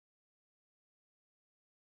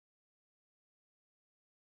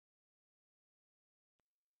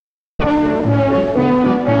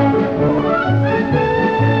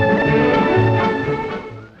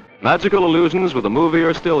Magical illusions with a movie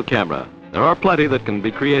or still camera. There are plenty that can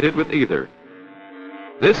be created with either.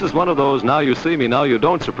 This is one of those now you see me, now you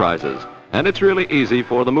don't surprises, and it's really easy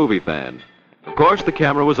for the movie fan. Of course, the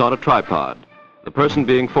camera was on a tripod. The person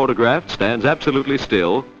being photographed stands absolutely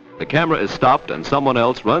still, the camera is stopped and someone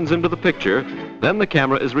else runs into the picture, then the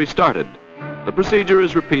camera is restarted. The procedure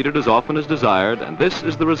is repeated as often as desired, and this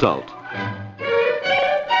is the result.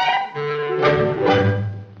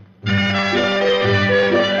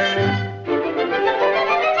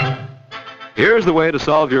 Here's the way to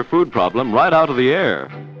solve your food problem right out of the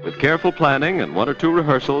air. With careful planning and one or two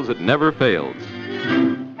rehearsals, it never fails.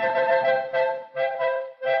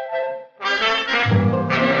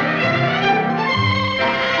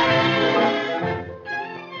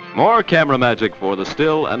 More camera magic for the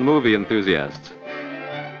still and movie enthusiasts.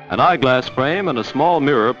 An eyeglass frame and a small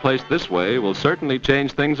mirror placed this way will certainly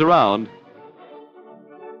change things around.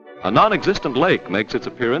 A non-existent lake makes its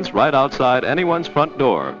appearance right outside anyone's front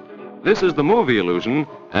door. This is the movie illusion,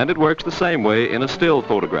 and it works the same way in a still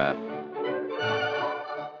photograph.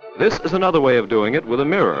 This is another way of doing it with a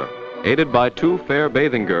mirror, aided by two fair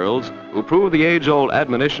bathing girls who prove the age-old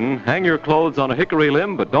admonition, hang your clothes on a hickory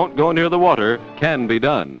limb but don't go near the water, can be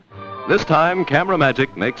done. This time, camera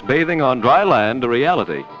magic makes bathing on dry land a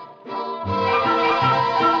reality.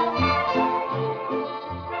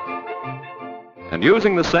 And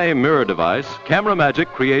using the same mirror device, camera magic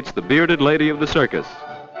creates the bearded lady of the circus.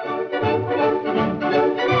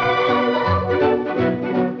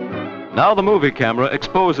 Now the movie camera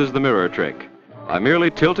exposes the mirror trick. By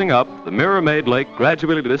merely tilting up, the mirror-made lake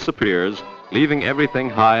gradually disappears, leaving everything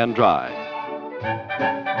high and dry.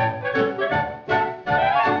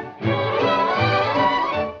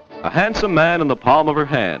 A handsome man in the palm of her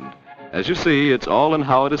hand. As you see, it's all in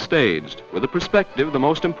how it is staged, with the perspective the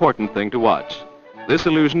most important thing to watch. This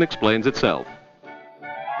illusion explains itself.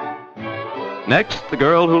 Next, the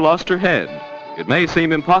girl who lost her head. It may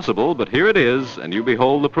seem impossible, but here it is, and you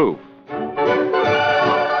behold the proof.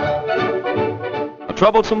 A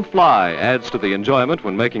troublesome fly adds to the enjoyment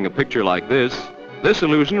when making a picture like this. This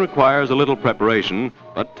illusion requires a little preparation,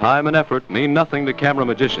 but time and effort mean nothing to camera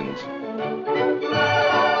magicians.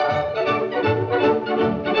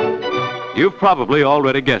 You've probably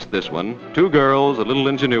already guessed this one. Two girls, a little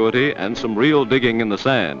ingenuity, and some real digging in the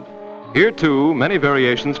sand. Here, too, many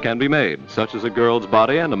variations can be made, such as a girl's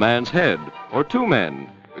body and a man's head, or two men,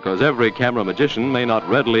 because every camera magician may not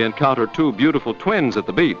readily encounter two beautiful twins at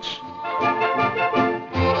the beach.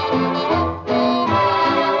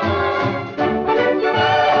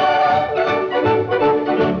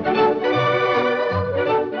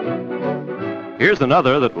 Here's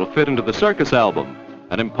another that will fit into the circus album.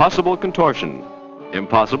 An impossible contortion.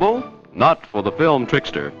 Impossible? Not for the film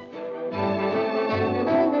trickster.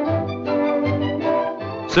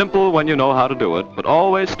 Simple when you know how to do it, but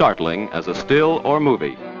always startling as a still or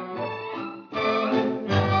movie.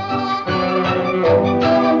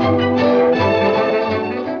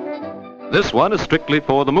 This one is strictly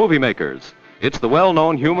for the movie makers. It's the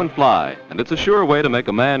well-known human fly, and it's a sure way to make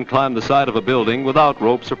a man climb the side of a building without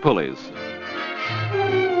ropes or pulleys.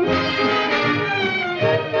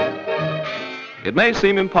 It may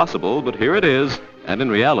seem impossible, but here it is, and in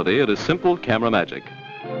reality it is simple camera magic.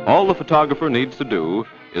 All the photographer needs to do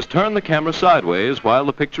is turn the camera sideways while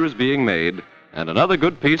the picture is being made, and another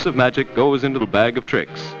good piece of magic goes into the bag of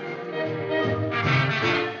tricks.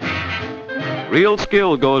 Real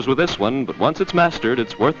skill goes with this one, but once it's mastered,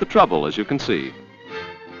 it's worth the trouble, as you can see.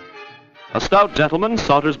 A stout gentleman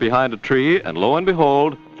saunters behind a tree, and lo and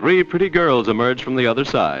behold, three pretty girls emerge from the other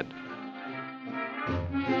side.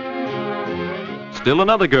 Still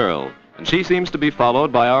another girl, and she seems to be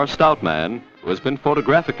followed by our stout man, who has been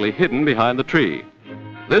photographically hidden behind the tree.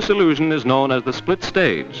 This illusion is known as the split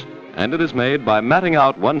stage, and it is made by matting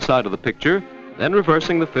out one side of the picture, then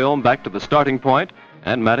reversing the film back to the starting point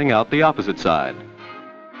and matting out the opposite side.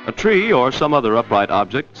 A tree or some other upright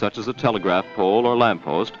object, such as a telegraph pole or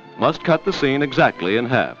lamppost, must cut the scene exactly in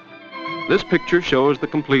half. This picture shows the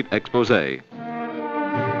complete exposé.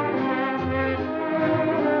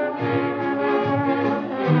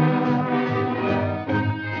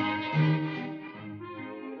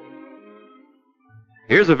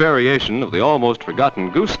 Here's a variation of the almost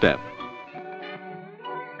forgotten goose step.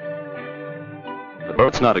 But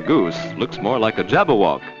it's not a goose, looks more like a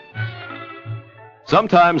jabberwock.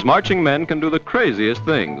 Sometimes marching men can do the craziest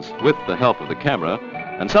things with the help of the camera,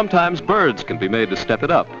 and sometimes birds can be made to step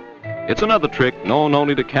it up. It's another trick known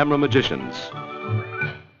only to camera magicians.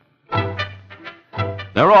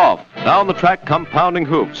 They're off. Down the track come pounding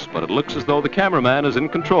hoofs, but it looks as though the cameraman is in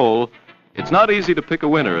control. It's not easy to pick a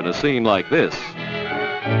winner in a scene like this.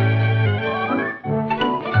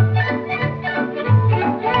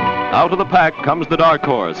 Out of the pack comes the dark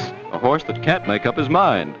horse, a horse that can't make up his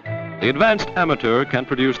mind. The advanced amateur can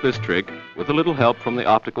produce this trick with a little help from the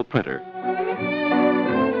optical printer.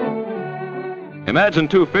 Imagine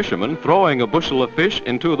two fishermen throwing a bushel of fish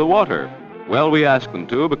into the water. Well, we asked them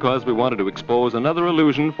to because we wanted to expose another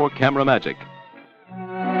illusion for camera magic.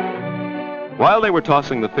 While they were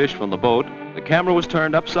tossing the fish from the boat, the camera was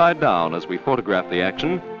turned upside down as we photographed the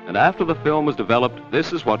action, and after the film was developed,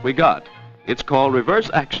 this is what we got. It's called reverse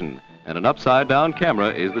action, and an upside-down camera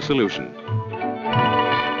is the solution.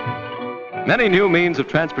 Many new means of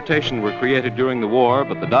transportation were created during the war,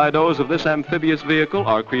 but the didos of this amphibious vehicle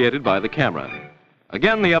are created by the camera.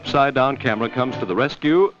 Again, the upside-down camera comes to the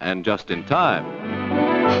rescue, and just in time.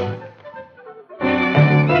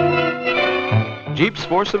 Jeeps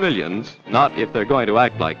for civilians, not if they're going to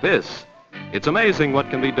act like this. It's amazing what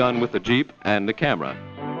can be done with a Jeep and a camera.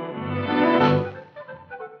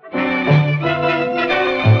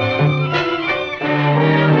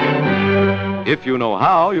 If you know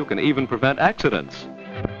how, you can even prevent accidents.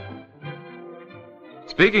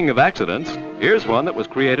 Speaking of accidents, here's one that was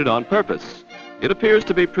created on purpose. It appears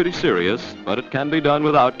to be pretty serious, but it can be done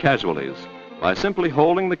without casualties. By simply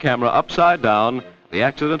holding the camera upside down, the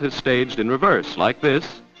accident is staged in reverse, like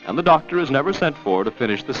this, and the doctor is never sent for to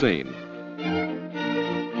finish the scene.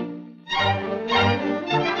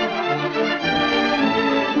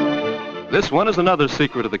 This one is another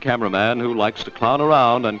secret of the cameraman who likes to clown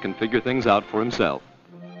around and can figure things out for himself.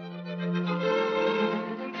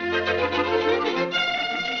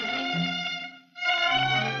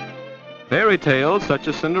 Fairy tales such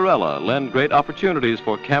as Cinderella lend great opportunities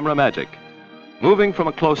for camera magic. Moving from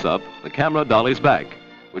a close-up, the camera dollies back,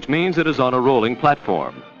 which means it is on a rolling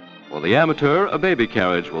platform. For the amateur, a baby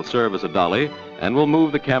carriage will serve as a dolly and will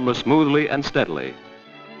move the camera smoothly and steadily.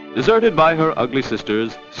 Deserted by her ugly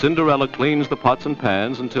sisters, Cinderella cleans the pots and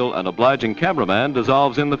pans until an obliging cameraman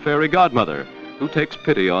dissolves in the fairy godmother, who takes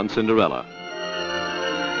pity on Cinderella.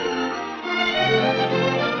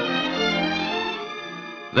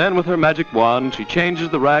 Then with her magic wand, she changes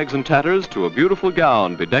the rags and tatters to a beautiful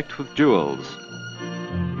gown bedecked with jewels.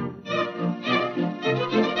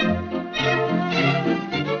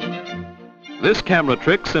 This camera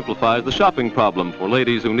trick simplifies the shopping problem for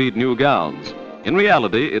ladies who need new gowns. In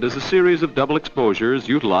reality, it is a series of double exposures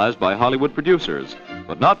utilized by Hollywood producers,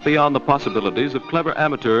 but not beyond the possibilities of clever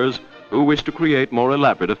amateurs who wish to create more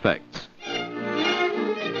elaborate effects.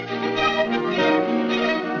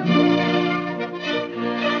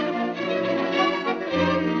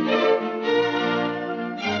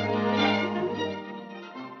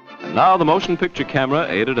 And now the motion picture camera,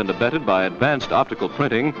 aided and abetted by advanced optical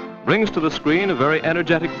printing, brings to the screen a very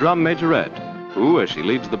energetic drum majorette, who, as she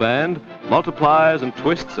leads the band, multiplies and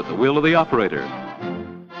twists at the will of the operator.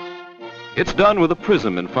 It's done with a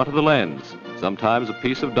prism in front of the lens. Sometimes a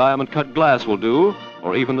piece of diamond-cut glass will do,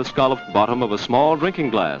 or even the scalloped bottom of a small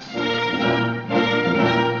drinking glass.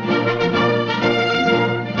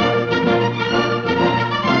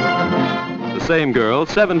 The same girl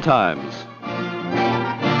 7 times.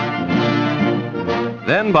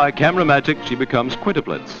 Then, by camera magic, she becomes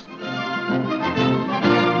quintuplets.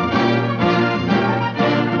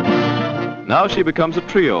 Now she becomes a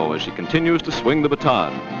trio as she continues to swing the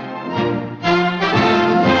baton.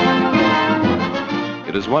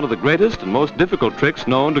 It is one of the greatest and most difficult tricks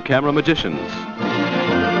known to camera magicians.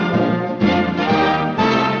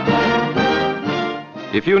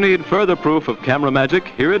 If you need further proof of camera magic,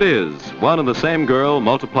 here it is, one and the same girl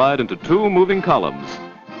multiplied into 2 moving columns.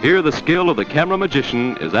 Here the skill of the camera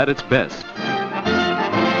magician is at its best.